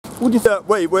Would you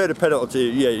Wait, we had a penalty.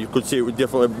 Yeah, you could see it was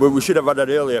definitely. We should have had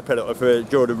an earlier penalty for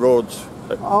Jordan Rhodes.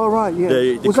 Oh right,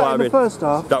 yeah. Was that in the first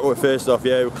half? That was first half.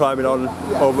 Yeah, we were climbing on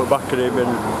over the back of him, and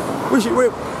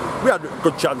we had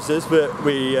good chances, but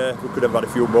we could have had a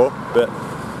few more. But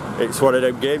it's one of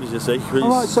them games, you see. All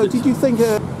right. So did you think?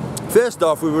 First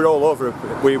off, we were all over it.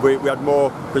 We had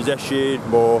more possession,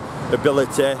 more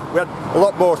ability. We had a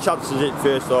lot more chances in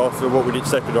first half than what we did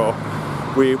second half.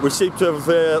 We seem to have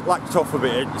lacked off a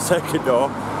bit in second half,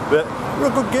 but it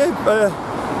was a good game.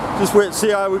 Just wait to see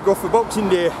how we go for Boxing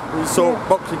Day. So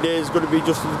Boxing Day is going to be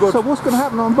just as good. So what's going to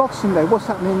happen on Boxing Day? What's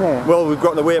happening there? Well, we've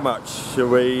got an away match, so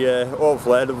we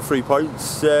hopefully another 3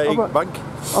 points in bank.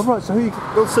 All right, so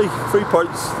we'll see. 3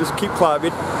 points. Just keep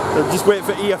climbing. Just wait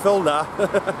for EFL now.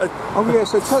 Oh yeah.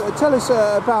 So tell us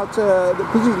about the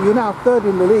position. You're now third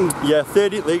in the league. Yeah,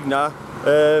 third in the league now.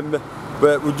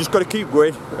 But we've just got to keep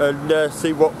going and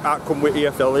see what outcome with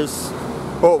EFL is.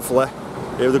 Hopefully,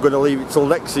 if they're going to leave it till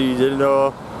next season,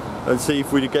 and see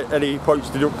if we get any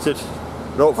points deducted.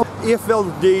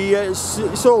 EFL,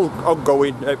 it's all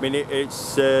ongoing at the minute.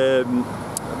 It's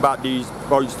about these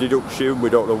points deduction.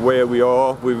 We don't know where we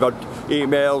are. We've had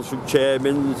emails from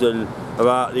chairmen and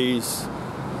about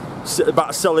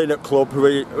selling at club,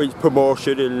 it's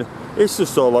promotion, and it's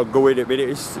just all ongoing at the minute.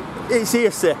 It's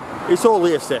hearsay. It's all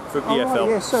hearsay from EFL. Right,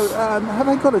 yeah. So have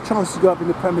they got a chance to go up in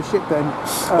the Premiership then?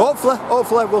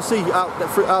 Hopefully we'll see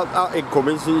out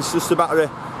incomings. It's just a matter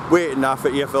of waiting now for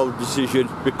EFL decision,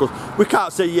 because we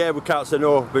can't say yeah, we can't say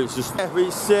no, but it's just we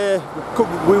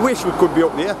wish we could be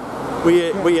up there.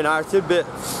 We United, but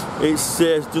it's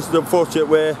just unfortunate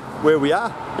where we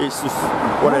are. It's just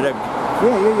one of them.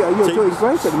 Yeah, you're doing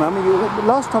great at the moment.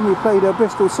 Last time you played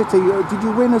Bristol City, did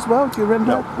you win as well? Do you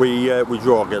remember? No, we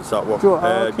draw against that one. Draw,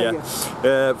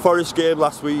 okay, Forest game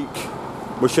last week,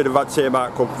 we should have had same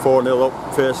outcome, 4-0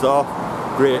 up first half.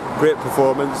 Great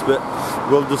performance, but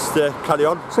we'll just carry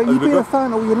on. So you've been a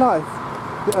fan all your life?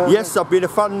 Yes, I've been a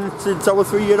fan since I was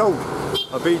 3-year-old.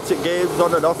 I've been to games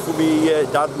on and off with my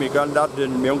dad, my granddad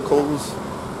and my uncles,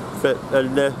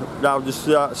 and now just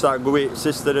starting to go with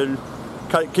sister and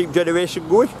keep generation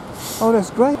going. Oh, that's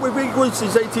great. We've been going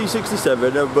since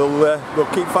 1867, and we'll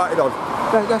keep fighting on.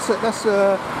 That's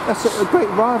a great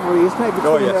rivalry, isn't it?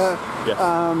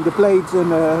 Between the Blades and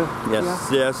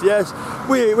yes.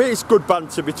 It's good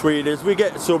banter between us. We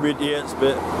get some idiots,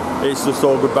 but it's just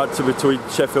all good banter between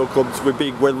Sheffield clubs. We've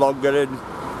been going longer, and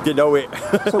they know it.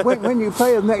 So when you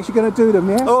play them next, you're going to do them,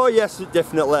 yeah? Oh yes,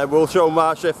 definitely. We'll show them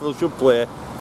how Sheffield should play.